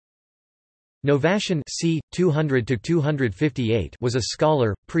Novatian c. 200–258 was a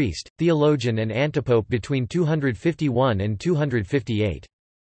scholar, priest, theologian and antipope between 251 and 258.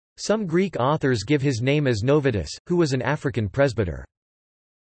 Some Greek authors give his name as Novatus, who was an African presbyter.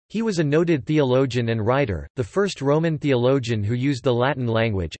 He was a noted theologian and writer, the first Roman theologian who used the Latin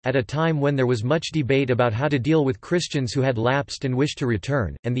language, at a time when there was much debate about how to deal with Christians who had lapsed and wished to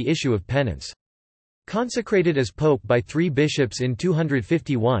return, and the issue of penance. Consecrated as pope by 3 bishops in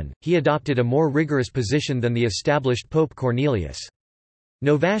 251, he adopted a more rigorous position than the established Pope Cornelius.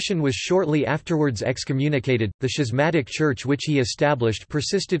 Novatian was shortly afterwards excommunicated. The schismatic church which he established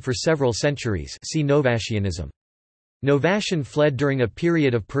persisted for several centuries. See Novatianism. Novatian fled during a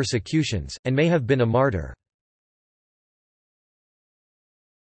period of persecutions, and may have been a martyr.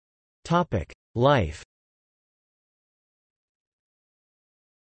 Life.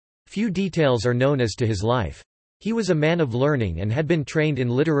 Few details are known as to his life. He was a man of learning and had been trained in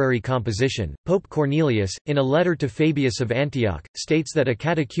literary composition. Pope Cornelius, in a letter to Fabius of Antioch, states that a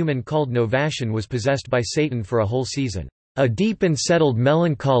catechumen called Novatian was possessed by Satan for a whole season. A deep and settled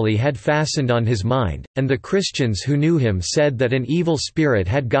melancholy had fastened on his mind, and the Christians who knew him said that an evil spirit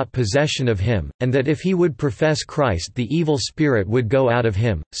had got possession of him, and that if he would profess Christ the evil spirit would go out of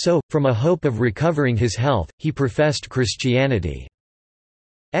him. So, from a hope of recovering his health, he professed Christianity.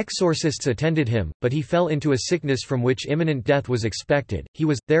 Exorcists attended him, but he fell into a sickness from which imminent death was expected. He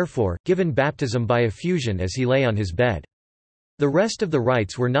was, therefore, given baptism by effusion as he lay on his bed. The rest of the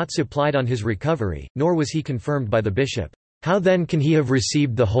rites were not supplied on his recovery, nor was he confirmed by the bishop. "How then can he have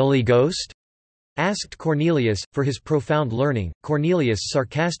received the Holy Ghost?" asked Cornelius. For his profound learning, Cornelius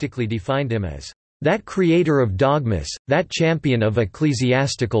sarcastically defined him as, "that creator of dogmas, that champion of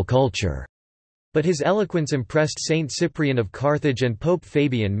ecclesiastical culture." But his eloquence impressed Saint Cyprian of Carthage, and Pope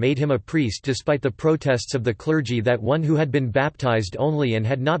Fabian made him a priest despite the protests of the clergy that one who had been baptized only and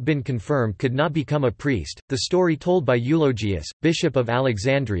had not been confirmed could not become a priest. The story told by Eulogius, Bishop of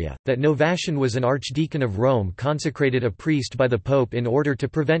Alexandria, that Novatian was an archdeacon of Rome consecrated a priest by the pope in order to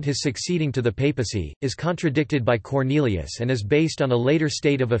prevent his succeeding to the papacy, is contradicted by Cornelius and is based on a later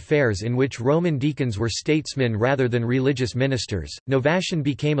state of affairs in which Roman deacons were statesmen rather than religious ministers. Novatian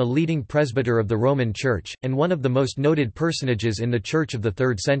became a leading presbyter of the Roman Church, and one of the most noted personages in the Church of the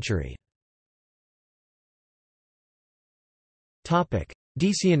 3rd century.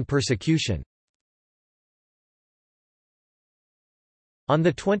 Decian persecution. On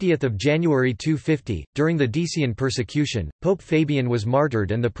 20 January 250, during the Decian persecution, Pope Fabian was martyred,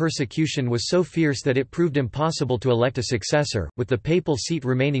 and the persecution was so fierce that it proved impossible to elect a successor, with the papal seat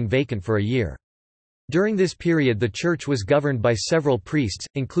remaining vacant for a year. During this period the Church was governed by several priests,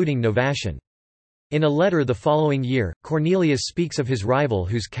 including Novatian. In a letter the following year, Cornelius speaks of his rival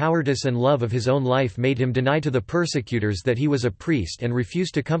whose cowardice and love of his own life made him deny to the persecutors that he was a priest and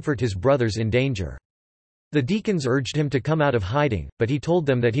refused to comfort his brothers in danger. The deacons urged him to come out of hiding, but he told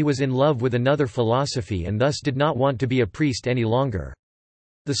them that he was in love with another philosophy and thus did not want to be a priest any longer.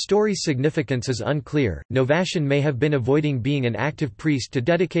 The story's significance is unclear. Novatian may have been avoiding being an active priest to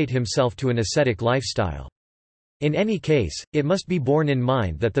dedicate himself to an ascetic lifestyle. In any case, it must be borne in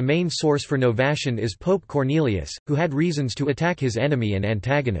mind that the main source for Novatian is Pope Cornelius, who had reasons to attack his enemy and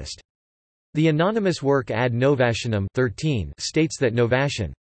antagonist. The anonymous work Ad Novatianum 13 states that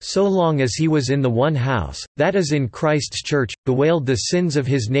Novatian, so long as he was in the one house, that is in Christ's church, bewailed the sins of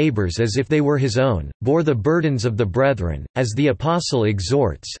his neighbors as if they were his own, bore the burdens of the brethren, as the apostle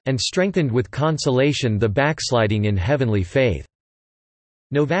exhorts, and strengthened with consolation the backsliding in heavenly faith.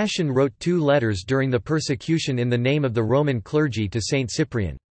 Novatian wrote 2 letters during the persecution in the name of the Roman clergy to Saint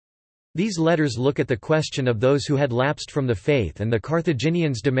Cyprian. These letters look at the question of those who had lapsed from the faith and the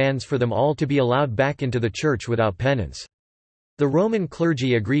Carthaginians' demands for them all to be allowed back into the church without penance. The Roman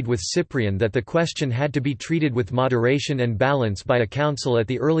clergy agreed with Cyprian that the question had to be treated with moderation and balance by a council at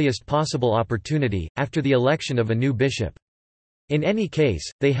the earliest possible opportunity, after the election of a new bishop. In any case,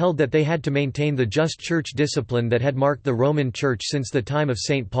 they held that they had to maintain the just church discipline that had marked the Roman Church since the time of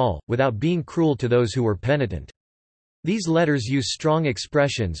St. Paul, without being cruel to those who were penitent. These letters use strong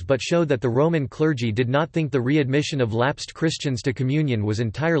expressions but show that the Roman clergy did not think the readmission of lapsed Christians to communion was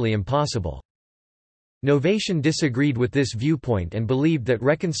entirely impossible. Novatian disagreed with this viewpoint and believed that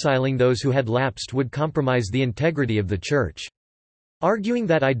reconciling those who had lapsed would compromise the integrity of the Church. Arguing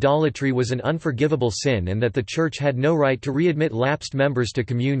that idolatry was an unforgivable sin and that the Church had no right to readmit lapsed members to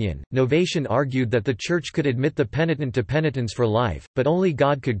communion, Novatian argued that the Church could admit the penitent to penitence for life, but only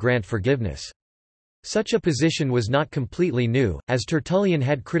God could grant forgiveness. Such a position was not completely new, as Tertullian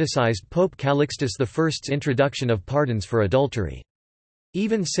had criticized Pope Calixtus I's introduction of pardons for adultery.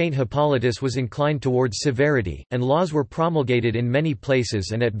 Even Saint Hippolytus was inclined towards severity, and laws were promulgated in many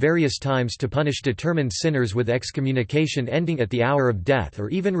places and at various times to punish determined sinners with excommunication ending at the hour of death or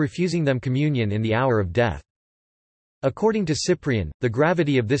even refusing them communion in the hour of death. According to Cyprian, the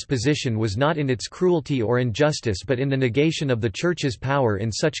gravity of this position was not in its cruelty or injustice but in the negation of the Church's power in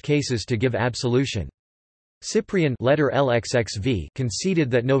such cases to give absolution. Cyprian letter LXXV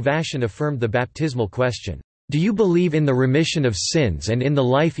conceded that Novatian affirmed the baptismal question, "Do you believe in the remission of sins and in the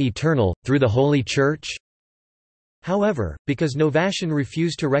life eternal, through the Holy Church?" However, because Novatian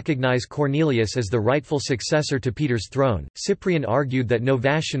refused to recognize Cornelius as the rightful successor to Peter's throne, Cyprian argued that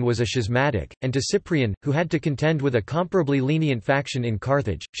Novatian was a schismatic, and to Cyprian, who had to contend with a comparably lenient faction in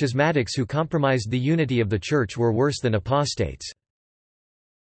Carthage, schismatics who compromised the unity of the Church were worse than apostates.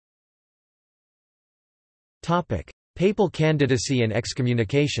 Papal candidacy and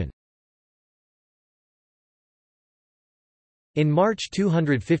excommunication. In March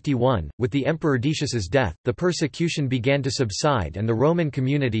 251, with the Emperor Decius's death, the persecution began to subside and the Roman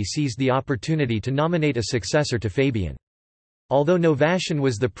community seized the opportunity to nominate a successor to Fabian. Although Novatian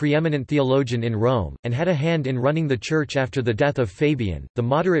was the preeminent theologian in Rome, and had a hand in running the Church after the death of Fabian, the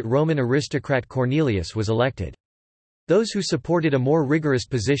moderate Roman aristocrat Cornelius was elected. Those who supported a more rigorous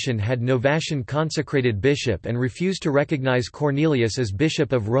position had Novatian consecrated bishop and refused to recognize Cornelius as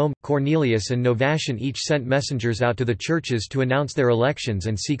Bishop of Rome. Cornelius and Novatian each sent messengers out to the churches to announce their elections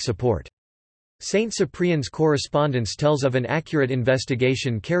and seek support. Saint Cyprian's correspondence tells of an accurate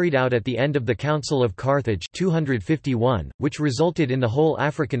investigation carried out at the end of the Council of Carthage 251, which resulted in the whole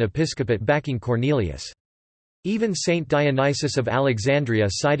African episcopate backing Cornelius. Even Saint Dionysius of Alexandria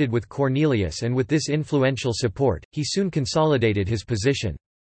sided with Cornelius, and with this influential support, he soon consolidated his position.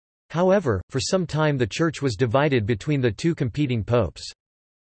 However, for some time the Church was divided between the two competing popes.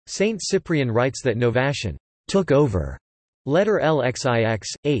 Saint Cyprian writes that Novatian took over letter LXIX,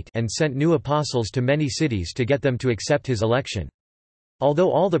 8 and sent new apostles to many cities to get them to accept his election.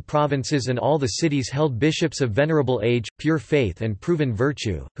 Although all the provinces and all the cities held bishops of venerable age, pure faith and proven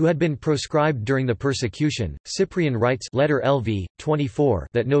virtue, who had been proscribed during the persecution, Cyprian writes letter LV, 24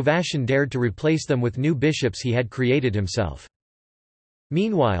 that Novatian dared to replace them with new bishops he had created himself.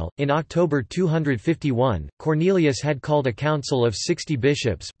 Meanwhile, in October 251, Cornelius had called a council of 60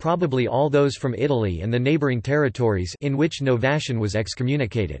 bishops, probably all those from Italy and the neighbouring territories, in which Novatian was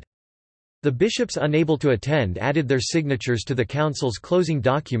excommunicated. The bishops unable to attend added their signatures to the council's closing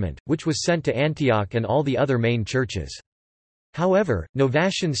document, which was sent to Antioch and all the other main churches. However,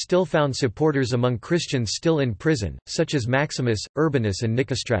 Novatian still found supporters among Christians still in prison, such as Maximus, Urbanus and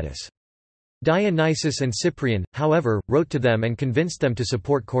Nicostratus. Dionysius and Cyprian, however, wrote to them and convinced them to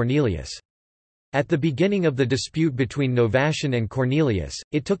support Cornelius. At the beginning of the dispute between Novatian and Cornelius,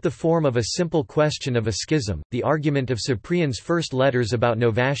 it took the form of a simple question of a schism, the argument of Cyprian's first letters about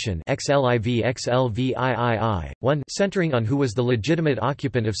Novatian XLIV 1 centering on who was the legitimate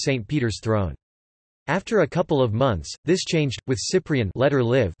occupant of St. Peter's throne. After a couple of months, this changed, with Cyprian letter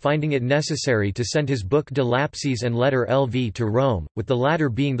Liv finding it necessary to send his book De Lapsis and letter LV to Rome, with the latter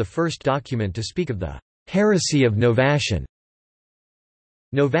being the first document to speak of the heresy of Novatian.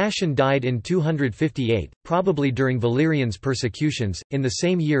 Novatian died in 258, probably during Valerian's persecutions, in the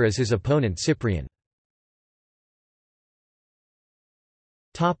same year as his opponent Cyprian.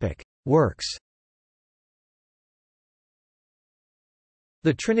 Works.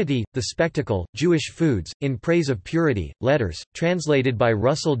 The Trinity, the Spectacle, Jewish Foods, in Praise of Purity, Letters, translated by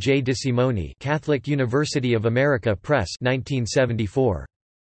Russell J. de Simone, Catholic University of America Press 1974.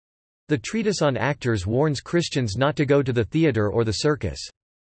 The Treatise on Actors warns Christians not to go to the theater or the circus.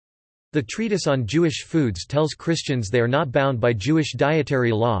 The Treatise on Jewish Foods tells Christians they are not bound by Jewish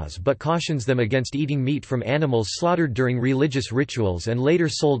dietary laws but cautions them against eating meat from animals slaughtered during religious rituals and later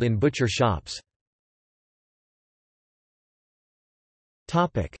sold in butcher shops.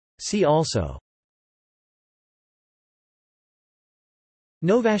 See also: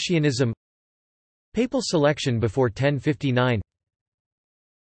 Novatianism, Papal selection before 1059.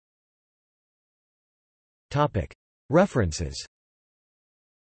 References.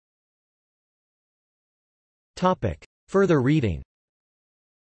 Further reading.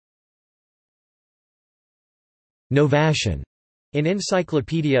 Novatian, in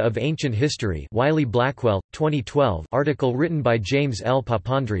Encyclopedia of Ancient History, Wiley-Blackwell, 2012, article written by James L.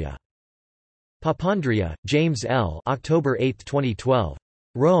 Papandrea. Papandrea, James L. October 8, 2012.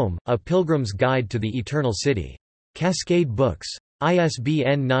 Rome: A Pilgrim's Guide to the Eternal City. Cascade Books.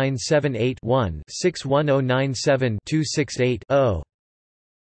 ISBN 978-1-61097-268-0.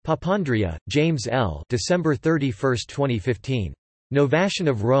 Papandrea, James L. December 31, 2015. Novatian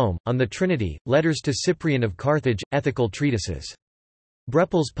of Rome, On the Trinity, Letters to Cyprian of Carthage, Ethical Treatises.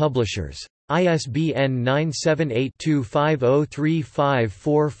 Brepols Publishers. ISBN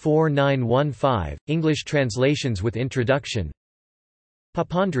 978-25035444915, English translations with introduction.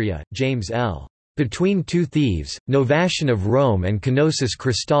 Papandrea, James L. Between Two Thieves, Novatian of Rome and Kenosis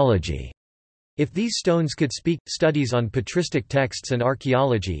Christology. If These Stones Could Speak, Studies on Patristic Texts and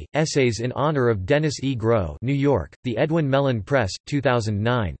Archaeology, Essays in Honor of Dennis E. Grow, New York, The Edwin Mellen Press,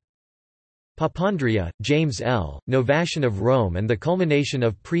 2009. Papandrea, James L., Novatian of Rome and the Culmination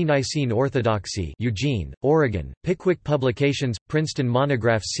of Pre-Nicene Orthodoxy, Eugene, Oregon, Pickwick Publications, Princeton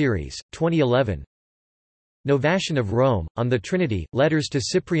Monograph Series, 2011. Novatian of Rome, On the Trinity, Letters to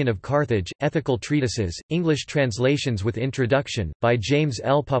Cyprian of Carthage, Ethical Treatises, English translations with introduction, by James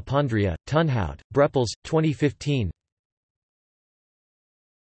L. Papandrea, Tunhout, Brepols, 2015.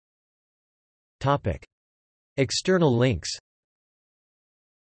 External links.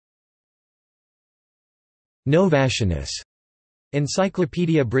 Novatianus.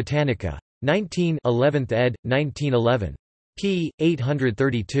 Encyclopædia Britannica. 19 11th ed., 1911. p.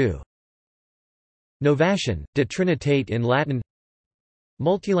 832. Novatian, De Trinitate in Latin.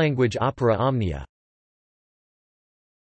 Multilanguage opera omnia.